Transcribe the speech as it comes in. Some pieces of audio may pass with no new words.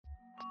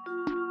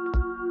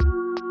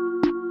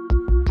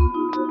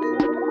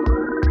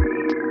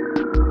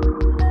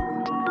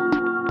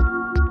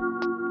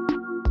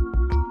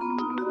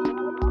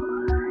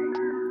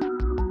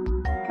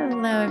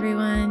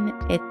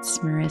it's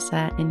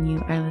Marissa, and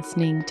you are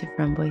listening to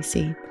From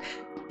Boise.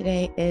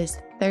 Today is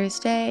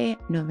Thursday,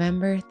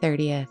 November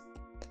 30th.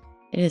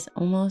 It is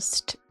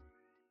almost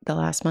the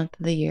last month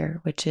of the year,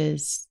 which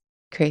is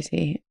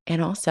crazy.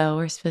 And also,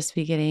 we're supposed to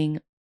be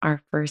getting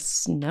our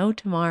first snow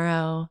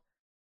tomorrow.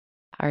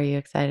 Are you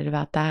excited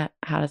about that?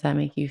 How does that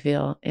make you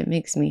feel? It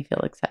makes me feel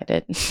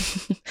excited.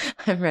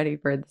 I'm ready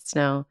for the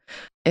snow.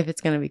 If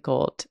it's going to be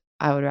cold,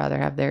 I would rather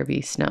have there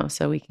be snow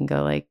so we can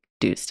go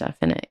do stuff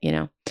in it,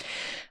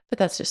 But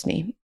that's just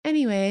me.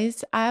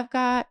 Anyways, I've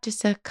got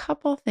just a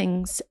couple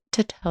things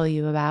to tell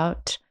you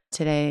about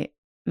today.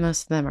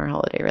 Most of them are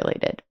holiday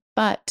related,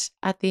 but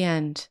at the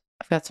end,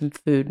 I've got some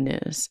food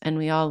news, and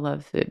we all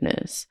love food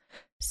news.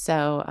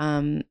 So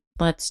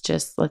let's do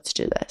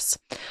this.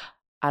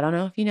 I don't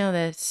know if you know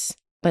this,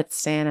 but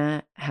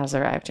Santa has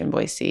arrived in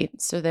Boise.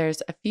 So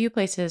there's a few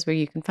places where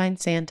you can find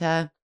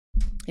Santa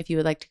if you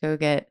would like to go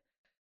get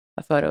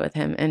a photo with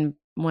him. And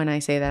when I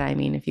say that, I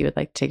mean if you would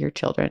like to take your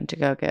children to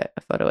go get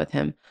a photo with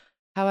him.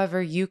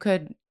 However, you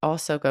could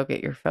also go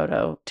get your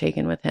photo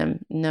taken with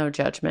him. No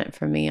judgment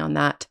from me on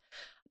that.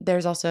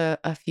 There's also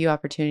a few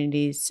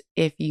opportunities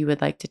if you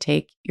would like to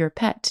take your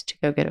pet to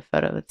go get a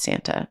photo with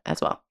Santa as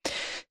well.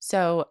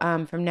 So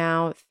from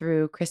now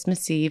through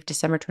Christmas Eve,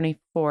 December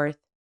 24th,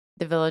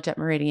 the Village at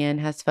Meridian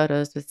has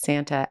photos with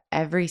Santa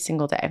every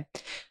single day.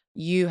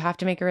 You have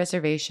to make a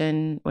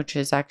reservation, which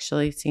is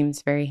actually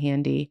seems very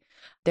handy.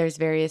 There's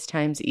various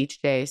times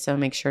each day, so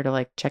make sure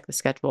to check the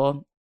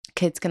schedule.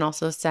 Kids can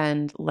also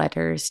send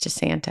letters to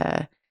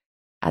Santa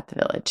at the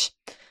Village.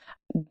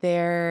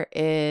 There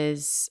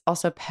is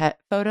also pet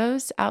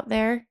photos out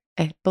there,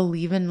 I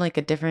believe in a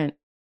different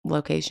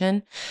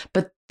location,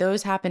 but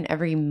those happen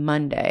every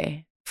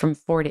Monday from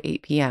 4 to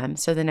 8 p.m.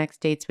 So the next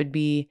dates would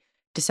be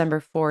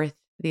December 4th,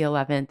 the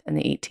 11th, and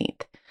the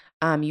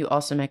 18th. You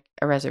also make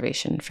a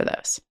reservation for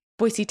those.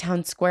 Boise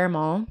Town Square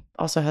Mall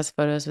also has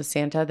photos with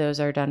Santa. Those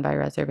are done by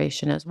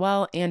reservation as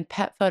well, and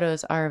pet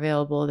photos are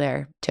available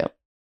there too.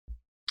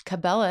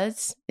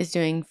 Cabela's is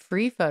doing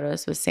free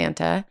photos with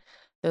Santa.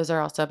 Those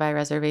are also by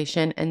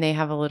reservation, and they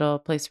have a little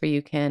place where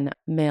you can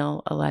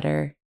mail a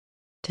letter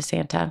to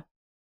Santa.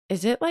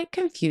 Is it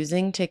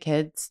confusing to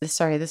kids?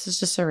 Sorry, this is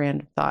just a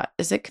random thought.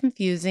 Is it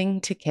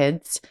confusing to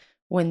kids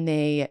when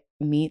they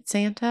meet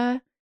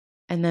Santa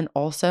and then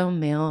also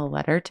mail a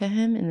letter to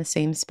him in the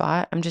same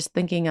spot? I'm just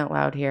thinking out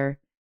loud here.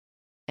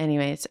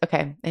 Anyways,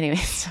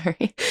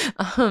 sorry.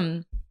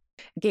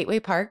 Gateway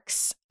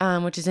Parks,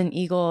 which is in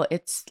Eagle,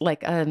 it's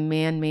like a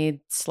man-made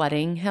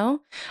sledding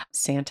hill.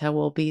 Santa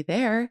will be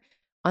there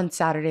on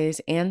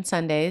Saturdays and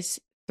Sundays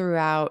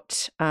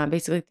throughout,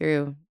 basically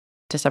through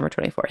December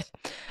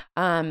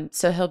 24th.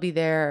 So he'll be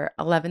there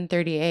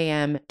 11:30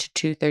 a.m.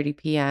 to 2:30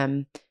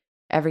 p.m.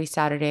 every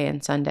Saturday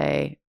and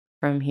Sunday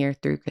from here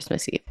through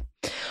Christmas Eve.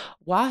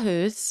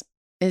 Wahoo's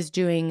is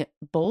doing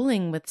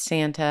bowling with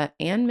Santa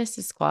and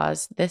Mrs.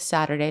 Claus this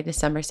Saturday,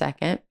 December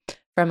 2nd,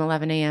 from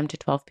 11 a.m. to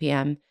 12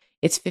 p.m.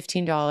 It's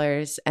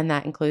 $15, and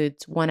that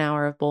includes 1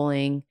 hour of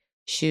bowling,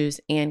 shoes,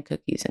 and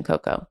cookies and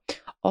cocoa.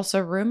 Also,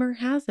 rumor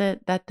has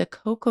it that the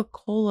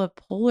Coca-Cola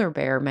polar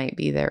bear might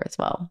be there as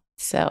well.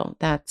 So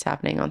that's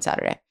happening on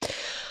Saturday.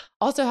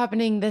 Also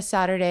happening this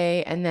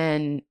Saturday, and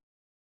then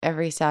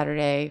every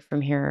Saturday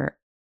from here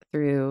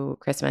through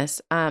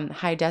Christmas,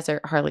 High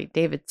Desert Harley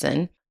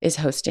Davidson is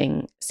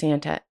hosting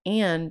Santa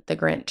and the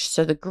Grinch.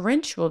 So the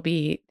Grinch will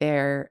be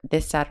there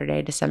this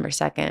Saturday, December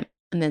 2nd,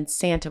 and then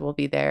Santa will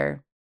be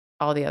there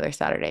all the other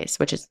Saturdays,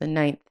 which is the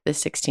 9th, the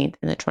 16th,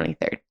 and the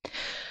 23rd.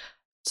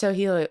 So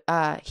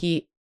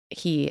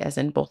he, as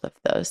in both of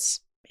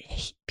those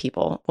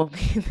people, will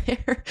be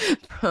there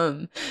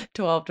from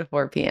 12 to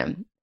 4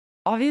 p.m.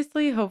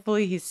 Obviously,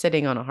 hopefully he's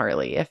sitting on a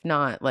Harley. If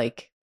not,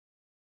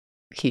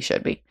 he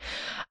should be.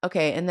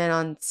 Okay, and then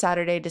on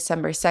Saturday,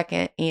 December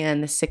 2nd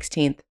and the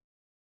 16th,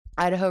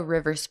 Idaho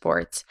River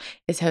Sports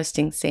is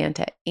hosting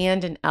Santa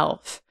and an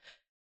elf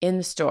in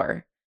the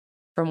store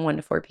from 1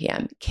 to 4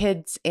 p.m.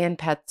 Kids and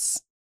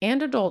pets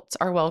and adults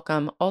are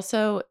welcome.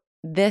 Also,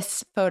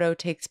 this photo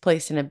takes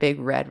place in a big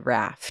red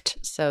raft.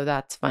 So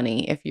that's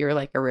funny. If you're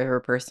a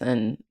river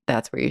person,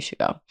 that's where you should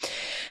go.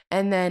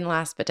 And then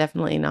last but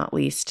definitely not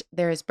least,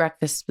 there is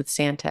breakfast with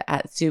Santa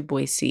at Zoo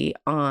Boise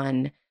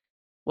on,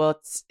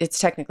 well, it's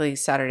technically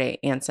Saturday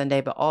and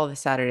Sunday, but all the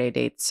Saturday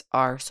dates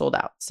are sold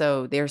out.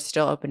 So there's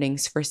still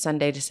openings for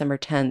Sunday, December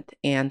 10th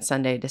and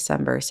Sunday,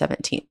 December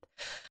 17th.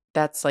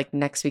 That's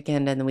next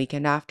weekend and the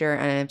weekend after.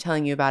 And I'm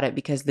telling you about it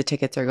because the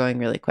tickets are going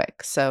really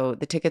quick. So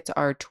the tickets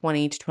are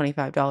 $20 to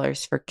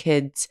 $25 for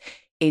kids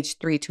age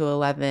 3 to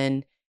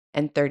 11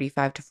 and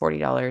 $35 to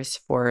 $40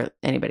 for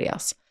anybody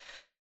else.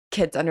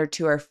 Kids under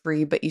 2 are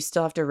free, but you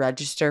still have to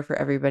register for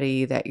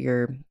everybody that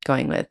you're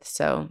going with.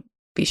 So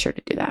be sure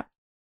to do that.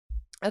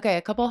 Okay,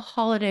 a couple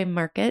holiday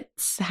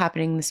markets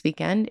happening this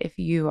weekend if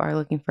you are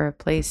looking for a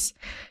place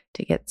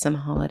to get some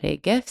holiday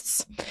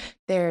gifts.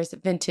 There's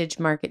Vintage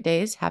Market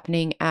Days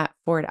happening at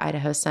Ford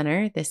Idaho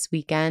Center this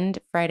weekend,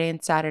 Friday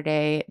and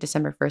Saturday,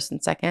 December 1st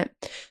and 2nd.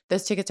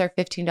 Those tickets are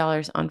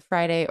 $15 on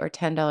Friday or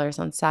 $10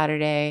 on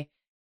Saturday.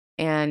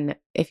 And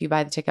if you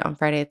buy the ticket on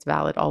Friday, it's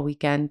valid all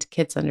weekend.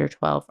 Kids under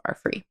 12 are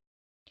free.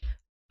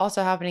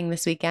 Also happening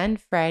this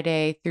weekend,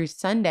 Friday through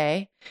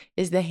Sunday,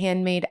 is the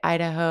Handmade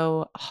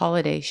Idaho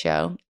Holiday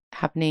Show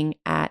happening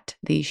at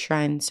the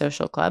Shrine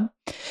Social Club.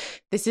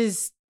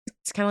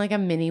 It's kind of like a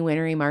mini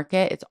Winery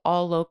market. It's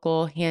all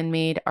local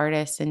handmade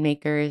artists and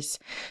makers.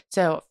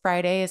 So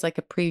Friday is like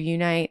a preview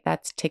night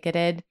that's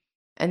ticketed.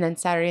 And then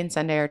Saturday and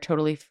Sunday are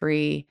totally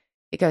free.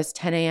 It goes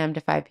 10 a.m. to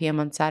 5 p.m.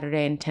 on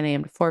Saturday and 10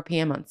 a.m. to 4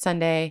 p.m. on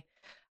Sunday.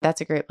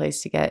 That's a great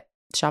place to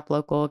shop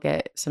local,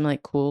 get some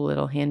like cool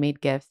little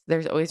handmade gifts.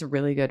 There's always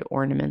really good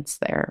ornaments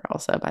there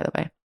also, by the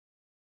way.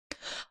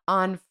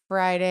 On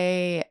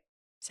Friday,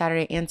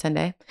 Saturday, and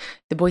Sunday,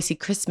 the Boise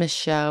Christmas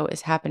show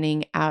is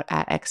happening out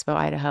at Expo,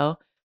 Idaho.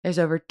 There's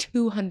over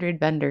 200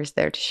 vendors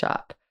there to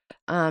shop.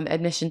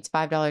 Admission's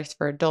 $5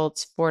 for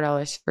adults,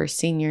 $4 for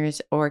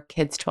seniors, or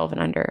kids 12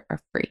 and under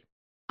are free.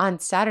 On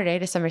Saturday,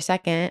 December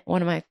 2nd,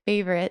 one of my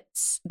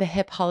favorites, the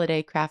Hip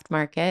Holiday Craft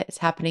Market, is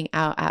happening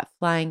out at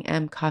Flying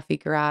M Coffee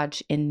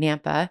Garage in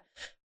Nampa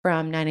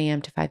from 9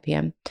 a.m. to 5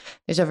 p.m.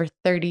 There's over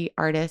 30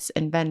 artists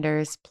and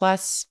vendors,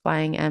 plus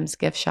Flying M's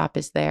gift shop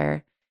is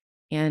there.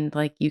 And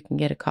like you can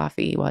get a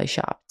coffee while you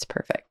shop. It's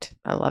perfect.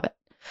 I love it.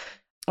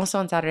 Also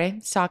on Saturday,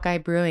 Sockeye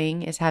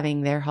Brewing is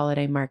having their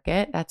holiday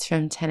market. That's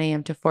from 10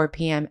 a.m. to 4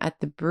 p.m.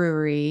 at the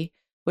brewery,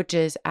 which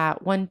is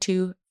at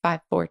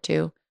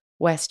 12542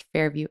 West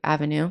Fairview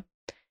Avenue.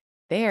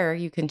 There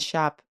you can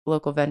shop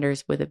local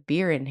vendors with a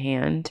beer in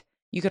hand.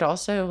 You could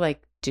also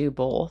like do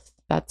both.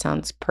 That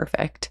sounds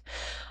perfect.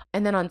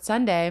 And then on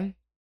Sunday,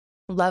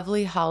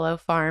 Lovely Hollow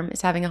Farm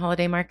is having a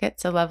holiday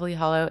market. So Lovely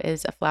Hollow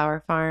is a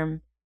flower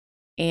farm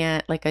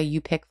and like a you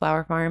pick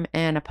flower farm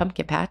and a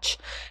pumpkin patch.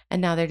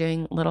 And now they're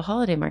doing little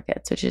holiday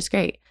markets, which is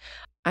great.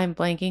 I'm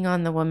blanking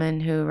on the woman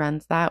who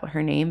runs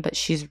her name, but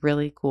she's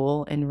really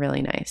cool and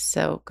really nice.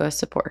 So go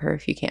support her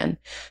if you can.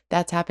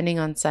 That's happening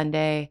on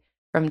Sunday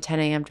from 10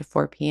 a.m. to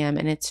 4 p.m.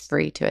 and it's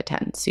free to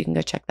attend. So you can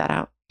go check that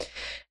out.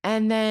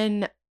 And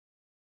then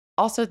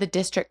also the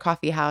District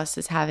Coffee House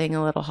is having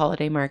a little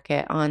holiday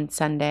market on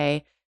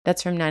Sunday.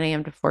 That's from 9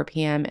 a.m. to 4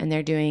 p.m. And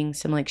they're doing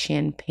some like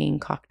champagne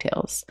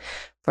cocktails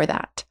for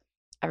that.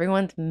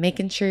 Everyone's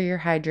making sure you're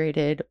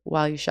hydrated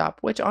while you shop,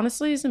 which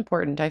honestly is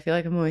important. I feel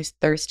like I'm always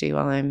thirsty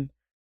while I'm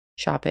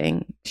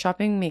shopping.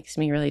 Shopping makes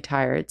me really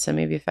tired. So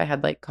maybe if I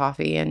had like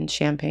coffee and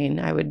champagne,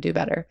 I would do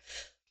better.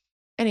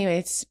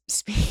 Anyways,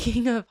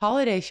 speaking of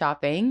holiday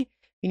shopping, if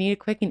you need a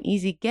quick and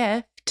easy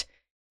gift,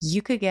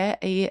 you could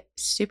get a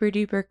super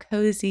duper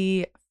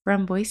cozy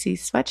From Boise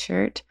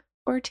sweatshirt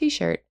or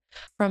t-shirt.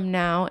 From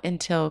now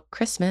until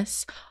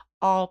Christmas,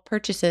 all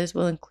purchases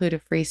will include a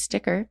free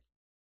sticker.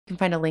 You can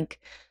find a link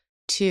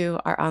to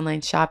our online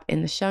shop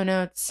in the show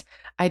notes.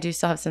 I do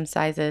still have some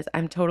sizes.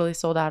 I'm totally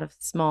sold out of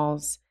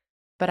smalls,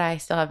 but I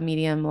still have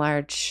medium,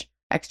 large,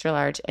 extra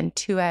large, and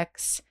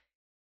 2X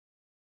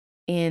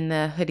in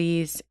the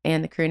hoodies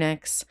and the crew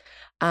necks.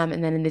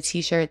 And then in the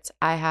t-shirts,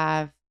 I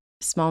have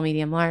small,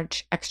 medium,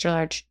 large, extra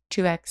large,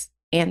 2X,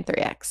 and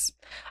 3X.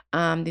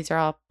 These are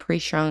all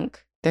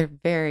pre-shrunk. They're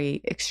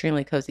very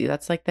extremely cozy.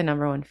 That's like the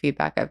number one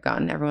feedback I've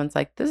gotten. Everyone's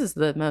like, this is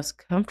the most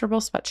comfortable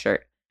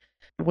sweatshirt,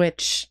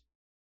 which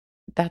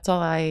that's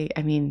all I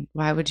mean,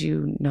 why would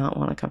you not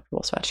want a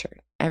comfortable sweatshirt?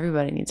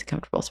 Everybody needs a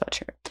comfortable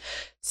sweatshirt.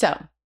 So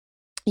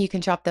you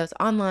can shop those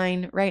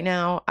online right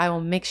now. I will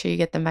make sure you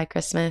get them by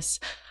Christmas.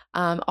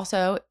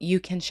 Also,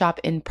 you can shop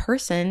in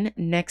person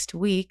next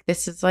week.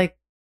 This is like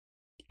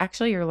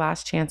actually your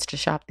last chance to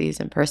shop these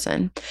in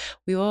person.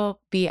 We will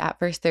be at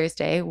First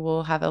Thursday.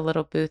 We'll have a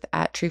little booth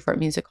at Treefort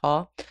Music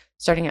Hall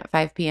starting at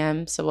 5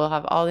 p.m. So we'll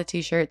have all the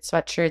t-shirts,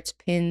 sweatshirts,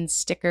 pins,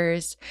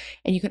 stickers,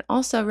 and you can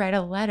also write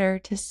a letter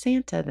to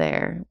Santa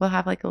there. We'll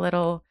have like a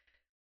little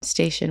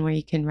station where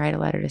you can write a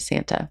letter to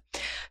Santa.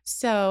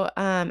 So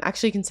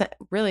actually you can send,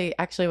 really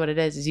actually what it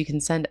is you can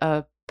send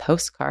a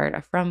postcard,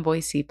 a From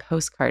Boise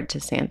postcard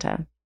to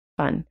Santa.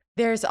 Fun.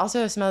 There's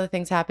also some other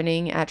things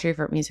happening at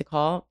Treefort Music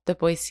Hall. The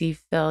Boise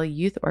Phil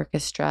Youth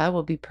Orchestra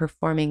will be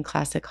performing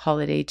classic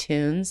holiday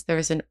tunes.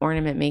 There's an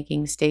ornament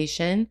making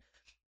station.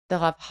 They'll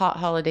have hot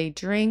holiday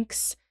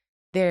drinks.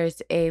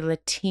 There's a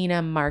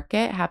Latina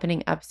market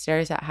happening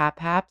upstairs at Hap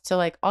Hap. So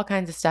like all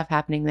kinds of stuff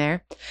happening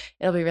there.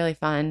 It'll be really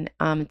fun.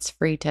 It's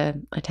free to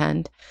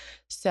attend.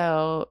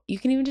 So you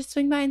can even just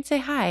swing by and say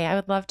hi. I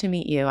would love to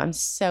meet you. I'm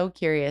so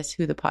curious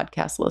who the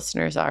podcast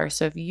listeners are.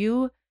 So if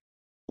you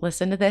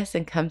listen to this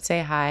and come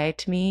say hi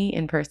to me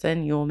in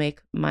person, you'll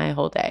make my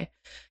whole day.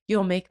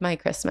 You'll make my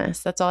Christmas.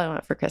 That's all I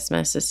want for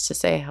Christmas is to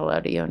say hello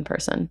to you in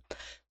person.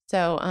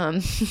 So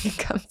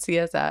come see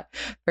us at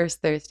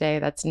First Thursday.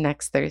 That's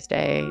next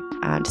Thursday,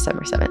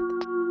 December 7th.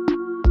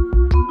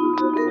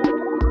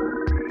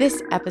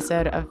 This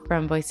episode of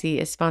From Boise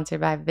is sponsored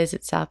by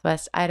Visit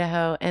Southwest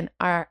Idaho, and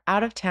our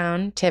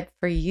out-of-town tip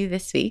for you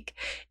this week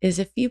is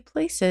a few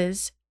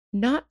places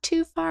not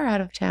too far out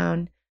of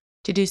town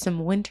to do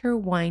some winter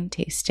wine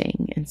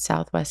tasting in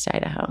Southwest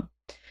Idaho.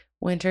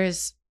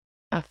 Winter's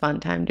a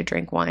fun time to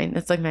drink wine.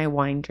 It's like my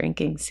wine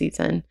drinking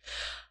season.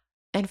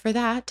 And for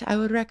that, I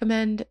would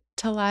recommend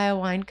Talaya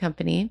Wine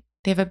Company.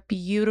 They have a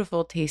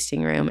beautiful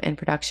tasting room and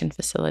production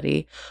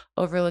facility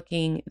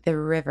overlooking the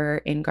river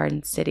in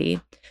Garden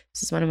City.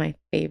 This is one of my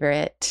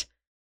favorite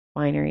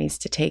wineries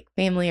to take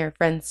family or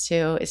friends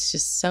to. It's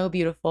just so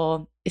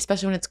beautiful,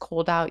 especially when it's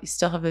cold out. You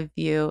still have a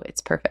view. It's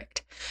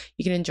perfect.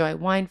 You can enjoy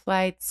wine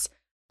flights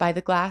by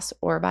the glass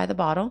or by the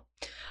bottle.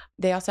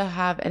 They also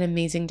have an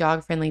amazing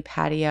dog-friendly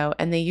patio,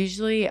 and they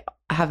usually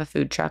have a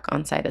food truck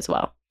on site as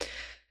well.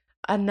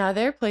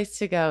 Another place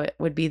to go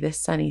would be the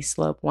Sunny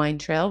Slope Wine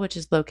Trail, which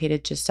is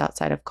located just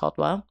outside of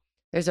Caldwell.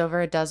 There's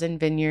over a dozen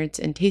vineyards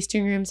and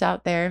tasting rooms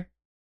out there.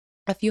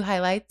 A few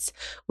highlights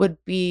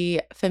would be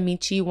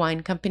Famici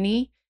Wine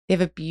Company. They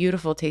have a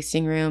beautiful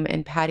tasting room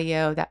and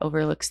patio that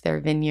overlooks their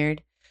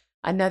vineyard.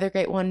 Another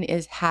great one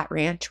is Hat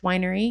Ranch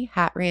Winery.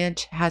 Hat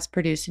Ranch has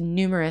produced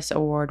numerous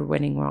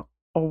award-winning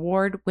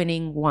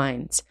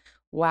wines.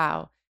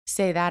 Wow.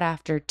 Say that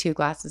after 2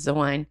 glasses of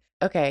wine.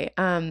 Okay.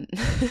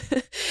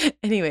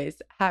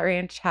 Anyways, Hat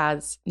Ranch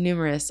has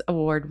numerous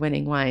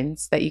award-winning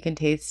wines that you can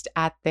taste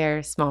at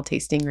their small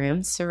tasting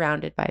rooms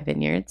surrounded by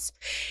vineyards.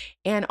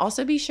 And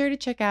also be sure to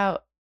check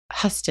out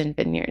Huston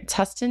Vineyards.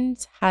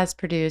 Huston's has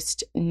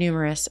produced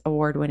numerous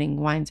award-winning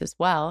wines as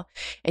well,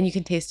 and you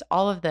can taste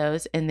all of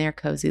those in their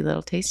cozy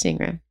little tasting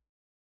room.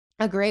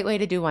 A great way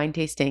to do wine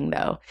tasting,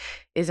 though,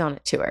 is on a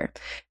tour.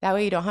 That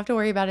way you don't have to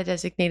worry about a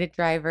designated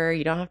driver.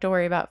 You don't have to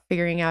worry about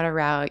figuring out a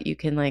route. You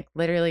can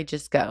literally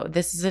just go.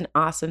 This is an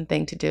awesome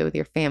thing to do with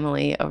your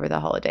family over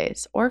the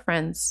holidays or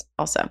friends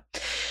also.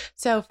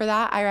 So for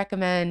that, I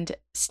recommend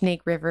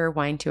Snake River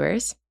Wine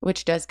Tours,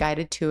 which does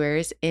guided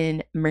tours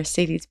in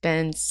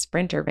Mercedes-Benz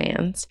Sprinter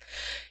vans.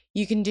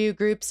 You can do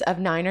groups of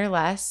 9 or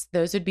less.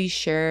 Those would be a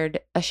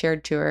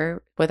shared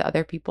tour with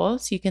other people.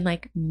 So you can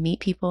meet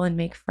people and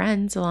make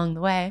friends along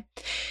the way.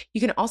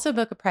 You can also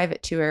book a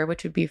private tour,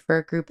 which would be for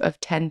a group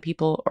of 10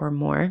 people or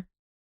more.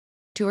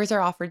 Tours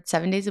are offered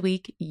 7 days a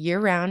week,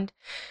 year round.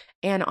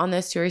 And on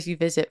those tours, you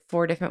visit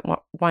 4 different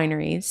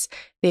wineries.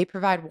 They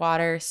provide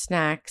water,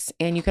 snacks,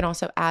 and you can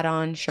also add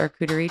on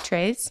charcuterie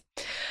trays.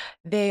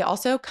 They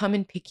also come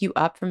and pick you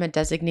up from a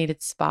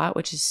designated spot,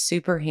 which is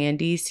super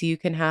handy. So you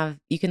can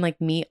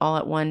meet all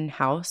at one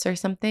house or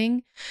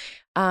something,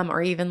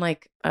 or even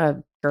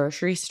a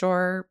grocery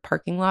store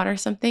parking lot or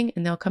something,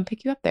 and they'll come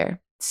pick you up there.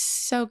 It's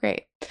so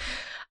great.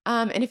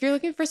 And if you're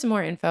looking for some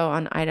more info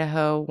on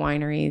Idaho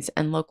wineries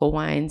and local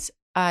wines,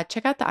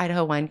 check out the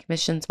Idaho Wine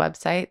Commission's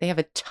website. They have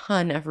a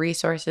ton of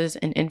resources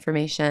and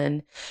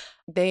information.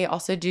 They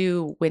also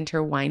do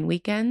winter wine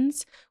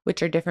weekends,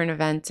 which are different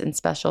events and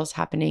specials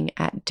happening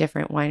at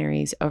different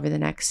wineries over the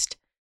next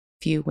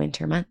few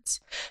winter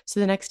months. So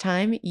the next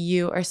time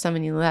you or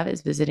someone you love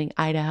is visiting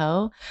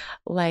Idaho,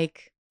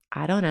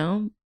 I don't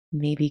know,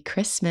 maybe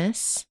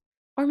Christmas,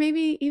 or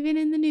maybe even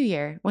in the new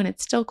year when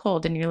it's still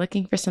cold and you're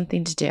looking for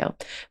something to do,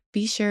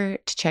 be sure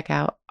to check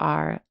out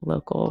our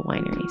local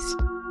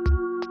wineries.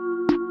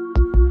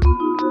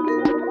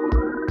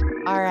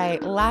 All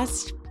right,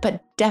 last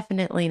but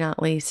definitely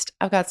not least,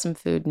 I've got some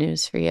food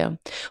news for you.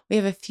 We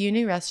have a few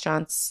new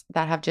restaurants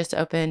that have just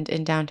opened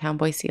in downtown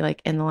Boise,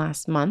 in the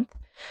last month.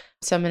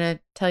 So I'm going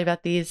to tell you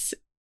about these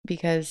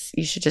because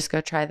you should just go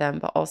try them.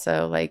 But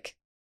also, I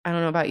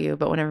don't know about you,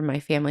 but whenever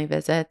my family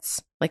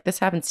visits, this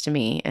happens to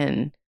me,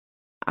 and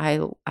I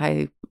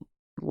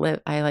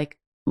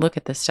look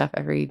at this stuff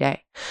every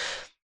day.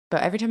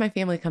 But every time my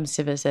family comes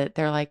to visit,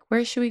 they're like,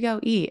 where should we go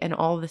eat? And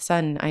all of a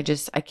sudden, I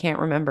can't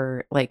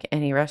remember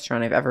any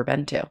restaurant I've ever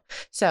been to.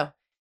 So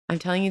I'm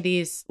telling you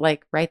these,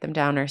 write them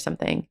down or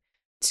something.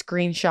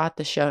 Screenshot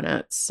the show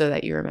notes so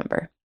that you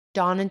remember.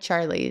 Don and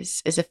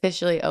Charlie's is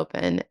officially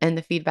open, and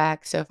the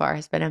feedback so far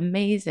has been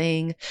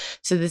amazing.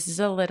 So this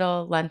is a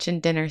little lunch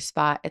and dinner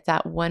spot. It's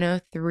at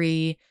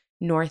 103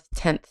 North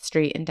 10th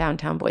Street in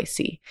downtown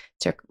Boise.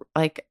 So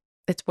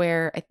it's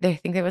where I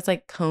think it was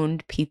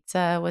Coned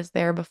Pizza was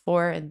there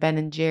before, and Ben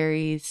and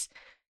Jerry's,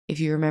 if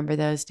you remember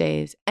those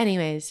days.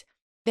 Anyways,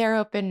 they're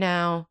open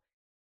now.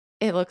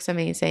 It looks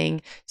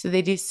amazing. So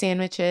they do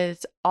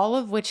sandwiches, all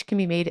of which can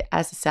be made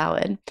as a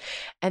salad.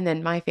 And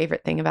then my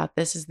favorite thing about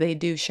this is they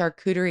do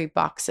charcuterie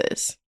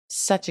boxes.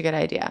 Such a good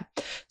idea.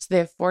 So they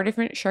have 4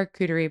 different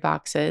charcuterie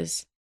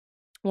boxes.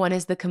 One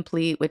is the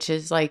complete, which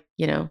is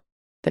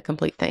the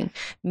complete thing.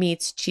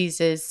 Meats,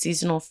 cheeses,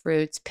 seasonal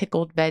fruits,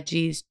 pickled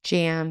veggies,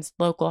 jams,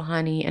 local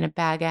honey, and a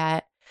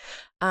baguette.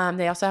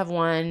 They also have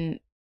one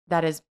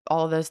that is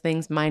all of those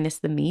things minus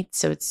the meat.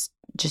 So it's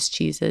just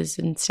cheeses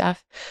and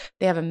stuff.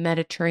 They have a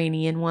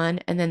Mediterranean one.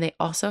 And then they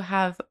also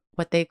have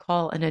what they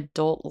call an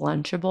adult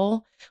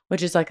Lunchable,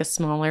 which is a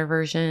smaller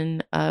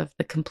version of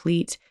the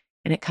complete.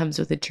 And it comes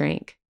with a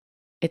drink.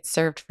 It's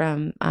served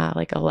from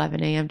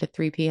 11 a.m. to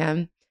 3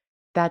 p.m.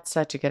 That's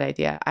such a good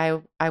idea.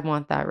 I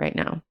want that right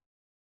now.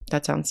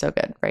 That sounds so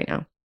good right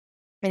now.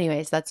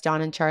 Anyways, that's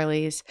Don and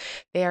Charlie's.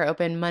 They are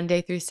open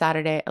Monday through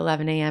Saturday,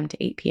 11 a.m.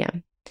 to 8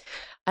 p.m.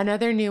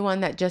 Another new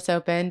one that just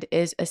opened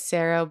is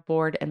Acero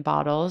Board and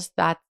Bottles.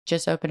 That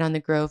just opened on the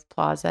Grove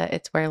Plaza.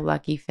 It's where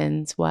Lucky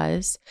Finn's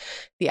was.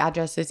 The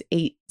address is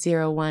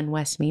 801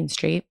 West Main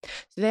Street.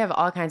 So they have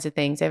all kinds of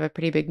things. They have a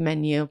pretty big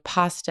menu: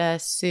 pasta,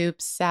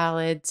 soups,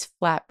 salads,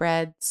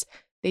 flatbreads.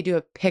 They do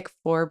a pick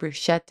four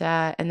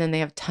bruschetta, and then they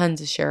have tons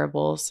of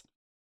shareables.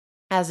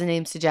 As the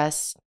name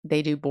suggests,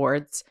 they do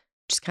boards,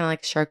 just kind of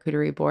like a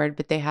charcuterie board,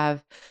 but they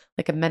have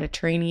like a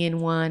Mediterranean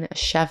one, a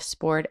chef's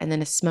board, and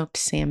then a smoked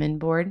salmon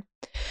board.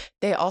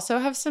 They also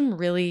have some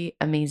really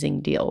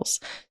amazing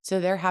deals. So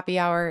their happy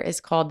hour is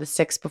called the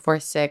 6 before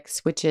 6,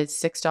 which is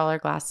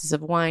 $6 glasses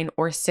of wine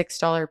or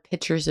 $6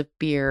 pitchers of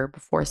beer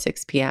before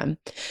 6 p.m.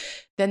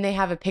 Then they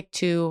have a pick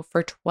two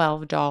for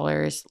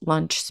 $12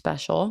 lunch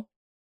special.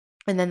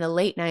 And then the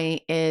late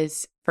night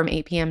is from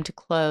 8 p.m. to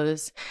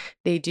close.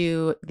 They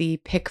do the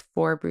pick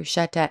four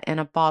bruschetta and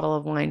a bottle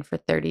of wine for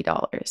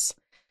 $30.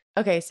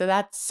 Okay, so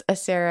that's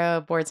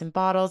Acero Boards and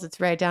Bottles. It's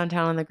right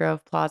downtown on the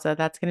Grove Plaza.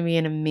 That's going to be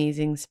an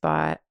amazing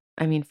spot.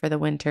 I mean, for the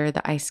winter,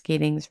 the ice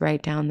skating's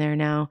right down there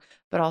now,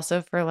 but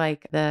also for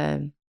like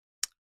the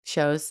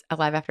shows,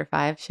 Alive After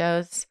 5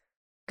 shows.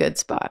 Good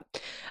spot.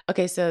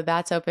 Okay, so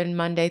that's open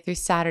Monday through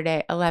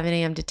Saturday, 11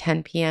 a.m. to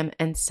 10 p.m.,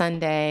 and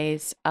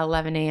Sundays,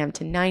 11 a.m.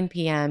 to 9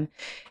 p.m.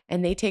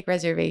 And they take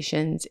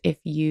reservations if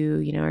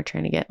you are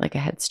trying to get like a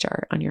head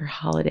start on your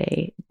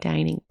holiday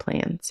dining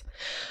plans.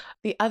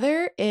 The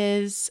other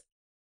is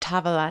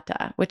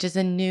Tavolata, which is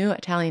a new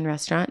Italian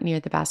restaurant near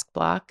the Basque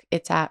Block.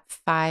 It's at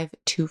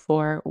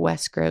 524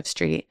 West Grove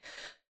Street.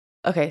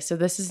 Okay, so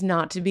this is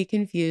not to be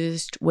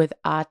confused with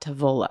A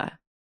Tavola,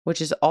 which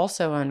is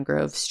also on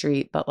Grove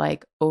Street, but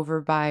like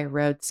over by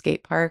Road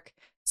Skate Park.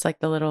 It's like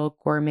the little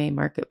gourmet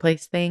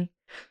marketplace thing.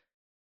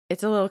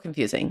 It's a little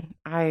confusing.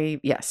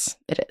 Yes,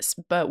 it is,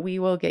 but we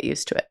will get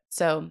used to it.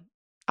 So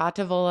A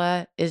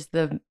Tavola is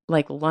the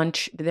like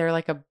lunch. They're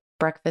like a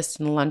breakfast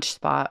and lunch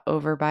spot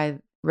over by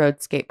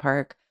Road Skate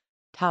Park.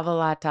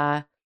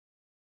 Tavolata,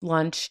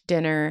 lunch,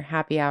 dinner,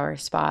 happy hour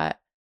spot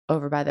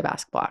over by the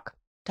Basque Block.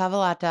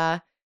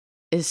 Tavolata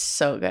is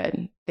so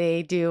good.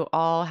 They do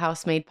all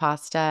house-made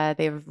pasta.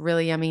 They have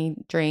really yummy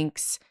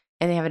drinks,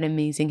 and they have an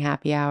amazing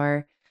happy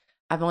hour.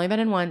 I've only been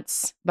in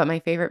once, but my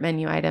favorite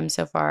menu item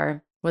so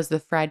far was the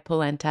fried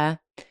polenta,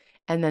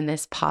 and then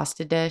this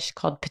pasta dish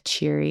called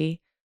pachiri,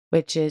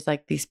 which is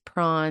like these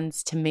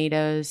prawns,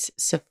 tomatoes,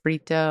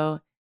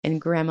 sofrito, and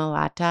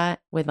gremolata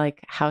with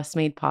like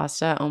house-made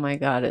pasta. Oh my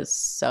God, it's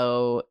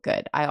so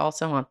good. I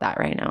also want that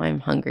right now. I'm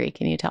hungry.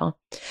 Can you tell?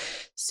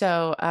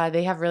 So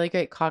they have really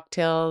great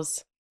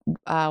cocktails,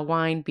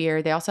 wine,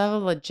 beer. They also have a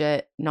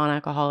legit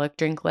non-alcoholic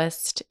drink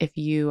list if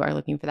you are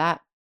looking for that.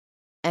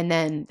 And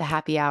then the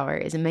happy hour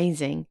is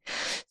amazing.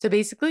 So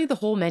basically the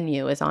whole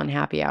menu is on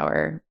happy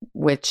hour,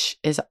 which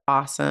is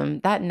awesome.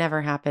 That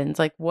never happens.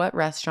 Like, what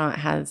restaurant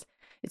has,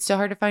 it's so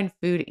hard to find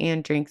food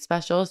and drink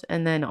specials.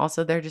 And then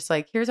also they're just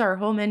like, here's our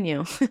whole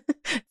menu.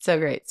 So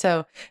great.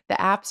 So the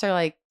apps are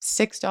like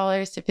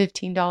 $6 to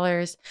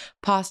 $15,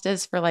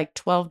 pastas for like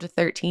 12 to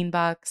 13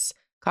 bucks,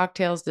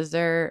 cocktails,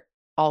 dessert,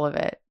 all of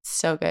it.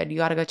 So good. You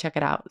got to go check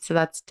it out. So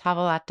that's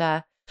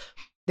Tavolata.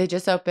 They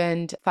just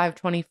opened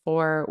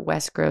 524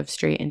 West Grove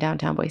Street in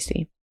downtown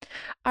Boise.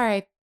 All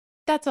right.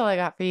 That's all I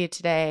got for you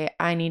today.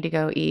 I need to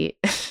go eat.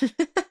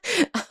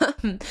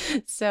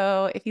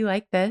 So if you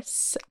like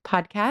this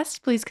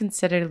podcast, please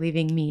consider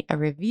leaving me a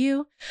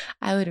review.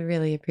 I would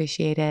really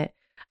appreciate it.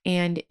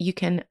 And you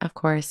can, of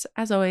course,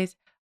 as always,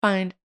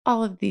 find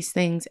all of these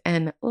things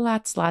and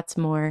lots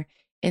more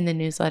in the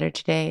newsletter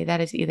today. That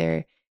is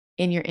either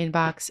in your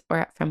inbox or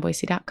at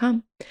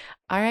fromboise.com.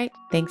 All right.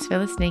 Thanks for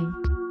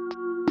listening.